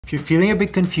If you're feeling a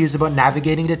bit confused about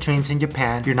navigating the trains in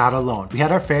Japan, you're not alone. We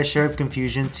had our fair share of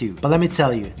confusion too. But let me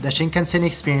tell you, the Shinkansen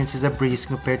experience is a breeze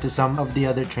compared to some of the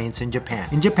other trains in Japan.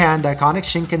 In Japan, the iconic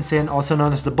Shinkansen, also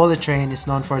known as the bullet train, is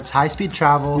known for its high-speed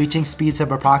travel, reaching speeds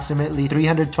of approximately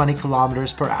 320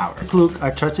 kilometers per hour. Klook,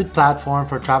 our trusted platform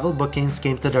for travel bookings,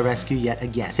 came to the rescue yet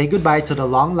again. Say goodbye to the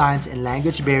long lines and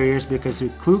language barriers because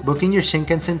with Klook, booking your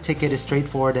Shinkansen ticket is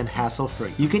straightforward and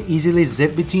hassle-free. You can easily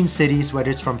zip between cities, whether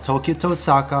it's from Tokyo to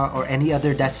Osaka or any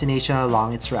other destination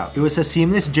along its route. It was a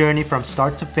seamless journey from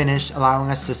start to finish,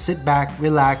 allowing us to sit back,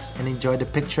 relax, and enjoy the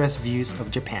picturesque views of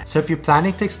Japan. So if you're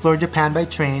planning to explore Japan by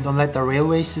train, don't let the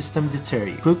railway system deter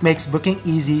you. Klook makes booking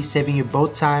easy, saving you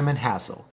both time and hassle.